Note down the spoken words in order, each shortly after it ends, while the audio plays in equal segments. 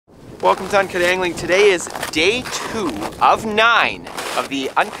Welcome to Uncut Angling. Today is day 2 of 9 of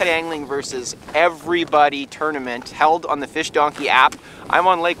the Uncut Angling versus Everybody tournament held on the Fish Donkey app. I'm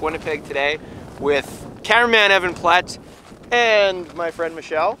on Lake Winnipeg today with cameraman Evan Plett and my friend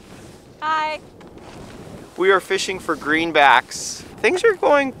Michelle. Hi. We are fishing for greenbacks. Things are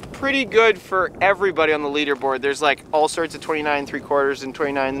going pretty good for everybody on the leaderboard. There's like all sorts of 29 3/4 and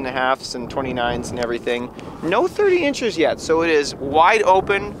 29 and a halves and 29s and everything. No 30 inches yet, so it is wide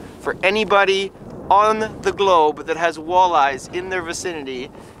open for anybody on the globe that has walleyes in their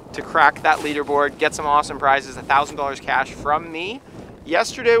vicinity to crack that leaderboard, get some awesome prizes, $1,000 cash from me.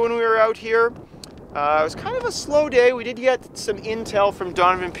 Yesterday when we were out here, it was kind of a slow day. We did get some intel from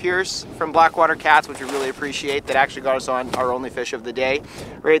Donovan Pierce from Blackwater Cats, which we really appreciate. That actually got us on our only fish of the day.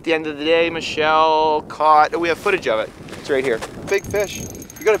 Right at the end of the day, Michelle caught, we have footage of it. It's right here. Big fish.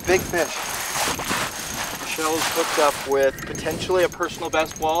 You got a big fish. Michelle's hooked up with potentially a personal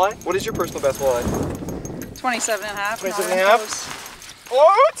best walleye. What is your personal best walleye? 27 and a half. 27 and a half?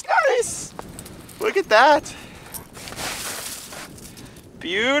 Oh, it's nice. Look at that.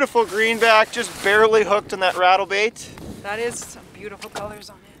 Beautiful greenback, just barely hooked on that rattle bait. That is some beautiful colors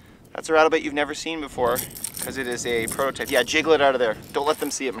on it. That's a rattle bait you've never seen before, because it is a prototype. Yeah, jiggle it out of there. Don't let them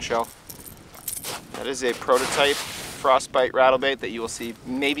see it, Michelle. That is a prototype frostbite rattle bait that you will see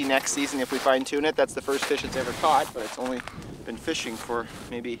maybe next season if we fine tune it. That's the first fish it's ever caught, but it's only been fishing for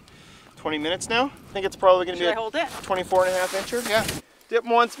maybe 20 minutes now. I think it's probably going to be a 24 and a half incher. Yeah. Dip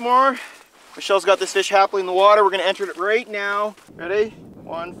once more. Michelle's got this fish happily in the water. We're going to enter it right now. Ready?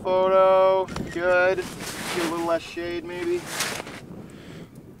 One photo, good. Get a little less shade maybe.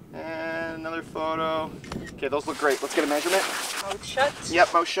 And another photo. Okay, those look great. Let's get a measurement. Mouth shut?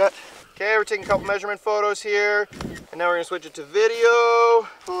 Yep, mouth shut. Okay, we're taking a couple measurement photos here. And now we're gonna switch it to video.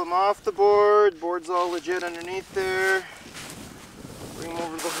 Pull them off the board. Board's all legit underneath there. Bring them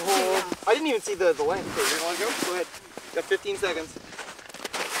over to the hole. I didn't even see the length. Okay, you wanna go? Go ahead. Got 15 seconds.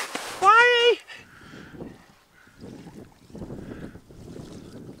 Why?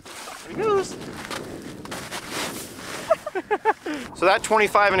 Goes. So that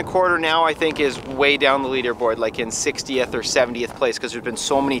 25 and a quarter now I think is way down the leaderboard, like in 60th or 70th place, because there's been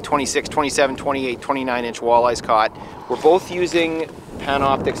so many 26, 27, 28, 29 inch walleyes caught. We're both using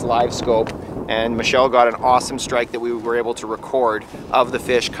Panoptix live scope, and Michelle got an awesome strike that we were able to record of the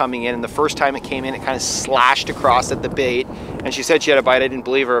fish coming in. And the first time it came in, it kind of slashed across at the bait, and she said she had a bite. I didn't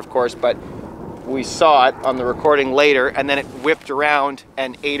believe her, of course, but we saw it on the recording later, and then it whipped around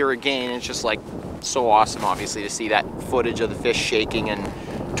and ate her again. And it's just like so awesome, obviously, to see that footage of the fish shaking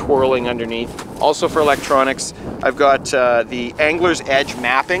and twirling underneath. Also for electronics, I've got the Angler's Edge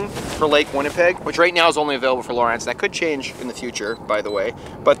mapping for Lake Winnipeg, which right now is only available for Lawrence. That could change in the future, by the way.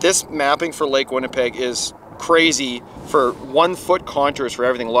 But this mapping for Lake Winnipeg is crazy for 1 foot contours for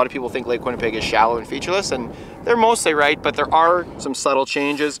everything. A lot of people think Lake Winnipeg is shallow and featureless, and they're mostly right, but there are some subtle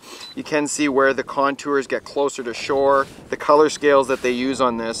changes. You can see where the contours get closer to shore. The color scales that they use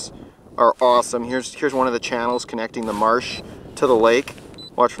on this are awesome. Here's one of the channels connecting the marsh to the lake.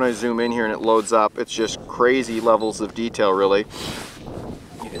 Watch when I zoom in here and it loads up. It's just crazy levels of detail, really.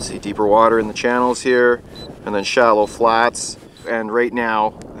 You can see deeper water in the channels here, and then shallow flats. And right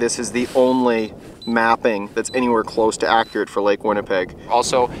now, this is the only mapping that's anywhere close to accurate for Lake Winnipeg.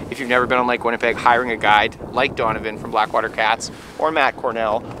 Also, if you've never been on Lake Winnipeg, hiring a guide like Donovan from Blackwater Cats or Matt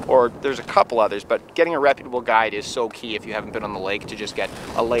Cornell, or there's a couple others, but getting a reputable guide is so key if you haven't been on the lake, to just get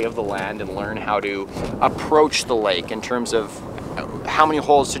a lay of the land and learn how to approach the lake in terms of how many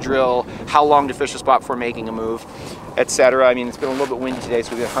holes to drill, how long to fish a spot before making a move, etc. I mean, it's been a little bit windy today,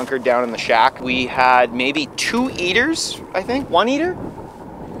 so we've been hunkered down in the shack. We had maybe 2 eaters, I think. 1 eater?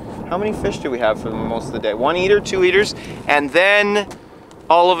 How many fish do we have for most of the day? 1 eater, 2 eaters, and then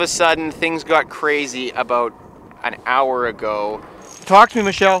all of a sudden things got crazy about an hour ago. Talk to me,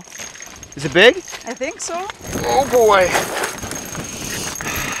 Michelle. Is it big? I think so. Oh boy.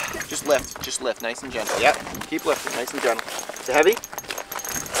 Just lift, nice and gentle. Yep, keep lifting, nice and gentle. Is it heavy?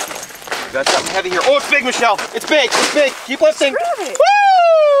 We got something heavy here. Oh, it's big, Michelle. It's big, it's big. Keep lifting.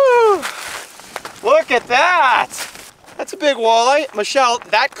 Woo! Look at that. That's a big walleye. Michelle,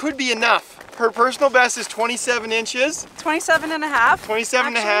 that could be enough. Her personal best is 27 inches. 27 and a half. 27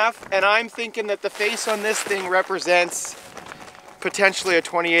 and a half, and I'm thinking that the face on this thing represents potentially a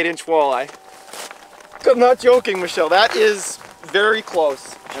 28-inch walleye. I'm not joking, Michelle. That is very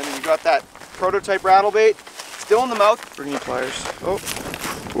close. And then you got that prototype rattle bait still in the mouth. Bring your pliers. Oh,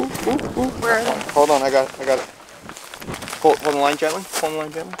 ooh. Where are they? Hold on, I got it. Hold the line gently. Hold the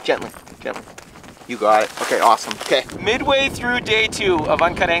line gently. Gently. You got it. Okay, awesome. Okay. Midway through day 2 of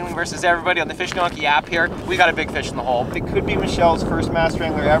Uncut Angling versus everybody on the Fish Donkey app here, we got a big fish in the hole. It could be Michelle's first master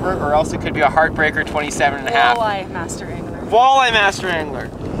angler ever, or else it could be a heartbreaker 27 and a half. Walleye master angler. Walleye master angler.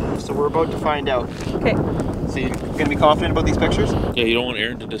 So we're about to find out. Okay. So you're gonna be confident about these pictures? Yeah, you don't want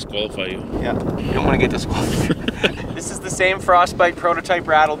Aaron to disqualify you. Yeah, you don't want to get disqualified. This is the same frostbite prototype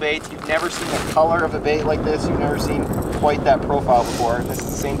rattle bait. You've never seen the color of a bait like this. You've never seen quite that profile before. This is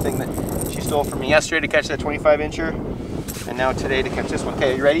the same thing that she stole from me yesterday to catch that 25 incher, and now today to catch this one.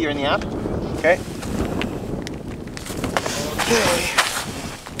 Okay, are you ready? You're in the app? Okay. Okay.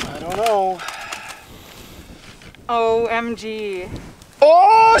 I don't know. OMG.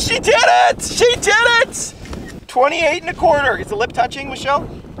 Oh, she did it! She did it! 28 and a quarter. Is the lip touching, Michelle?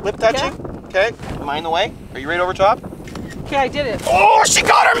 Lip touching? Okay. Mind the way. Are you right over top? Okay, I did it. Oh, she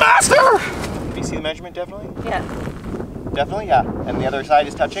got her master! Do you see the measurement definitely? Yeah. Definitely, yeah. And the other side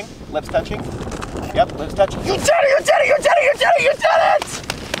is touching? Lips touching? Yep, lips touching. You did it! You did it! You did it! You did it! You did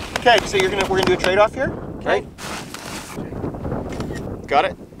it! Okay, so we're gonna do a trade-off here. Okay. Got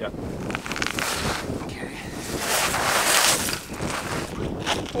it? Yeah. Okay.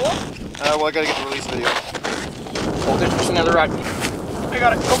 Well, I gotta get the release video. Oh, there's just another rod. I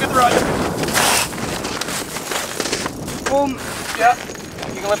got it. Go get the rod. Boom. Yeah.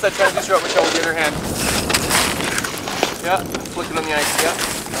 You can lift that transducer up, Michelle, with the other hand. Yeah. Flick it on the ice. Yeah.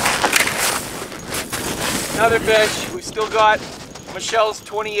 Another fish. We still got Michelle's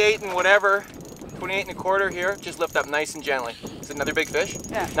 28 and whatever. 28 and a quarter here. Just lift up nice and gently. Is it another big fish?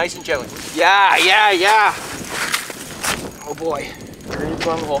 Yeah. Nice and gently. Yeah, yeah, yeah. Oh boy. You're in the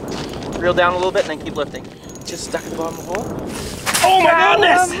bottom of the hole. Reel down a little bit and then keep lifting. Just stuck at the bottom of the hole. Oh my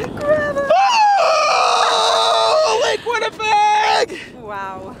goodness! Grab him. Oh, Lake Winnipeg!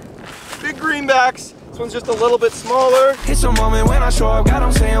 Wow. Big greenbacks. This one's just a little bit smaller. It's a moment when I show up, God,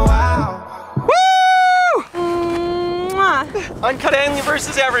 I'm saying wow. Woo! Mwah. Uncut Angling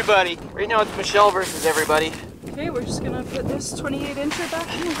versus everybody. Right now it's Michelle versus everybody. Okay, we're just gonna put this 28 incher back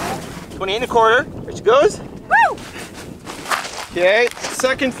in the hole. 28 and a quarter. There she goes. Woo! Okay,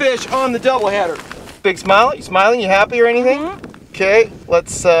 second fish on the doubleheader. Big smile. You smiling? You happy or anything? Okay,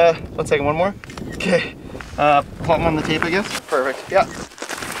 let's take one more. Okay, put them on the tape, I guess. Perfect. Yeah,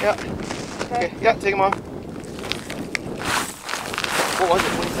 yeah. Okay, yeah. Take them off. What was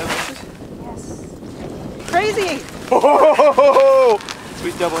it? 27 inches? Yes. Crazy. Oh,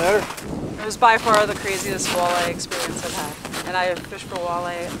 sweet doubleheader. It was by far the craziest walleye experience I've had, and I have fished for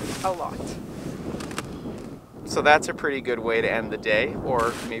walleye a lot. So that's a pretty good way to end the day,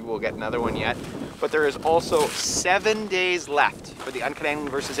 or maybe we'll get another one yet. But there is also 7 days left for the Uncut Angling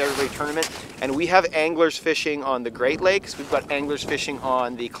versus Everybody tournament, and we have anglers fishing on the Great Lakes. We've got anglers fishing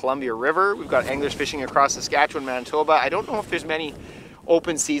on the Columbia River. We've got anglers fishing across Saskatchewan, Manitoba. I don't know if there's many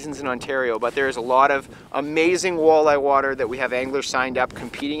open seasons in Ontario, but there's a lot of amazing walleye water that we have anglers signed up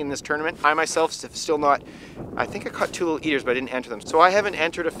competing in this tournament. I myself have still not, I think I caught 2 little eaters, but I didn't enter them. So I haven't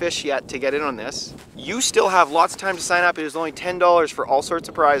entered a fish yet to get in on this. You still have lots of time to sign up. It is only $10 for all sorts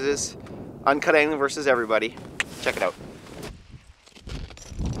of prizes. Uncut Angling versus everybody. Check it out.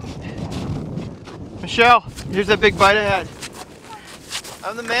 Michelle, here's that big bite I had.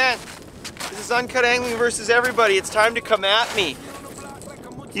 I'm the man. This is Uncut Angling versus everybody. It's time to come at me.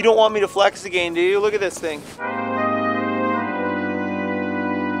 You don't want me to flex again, do you? Look at this thing.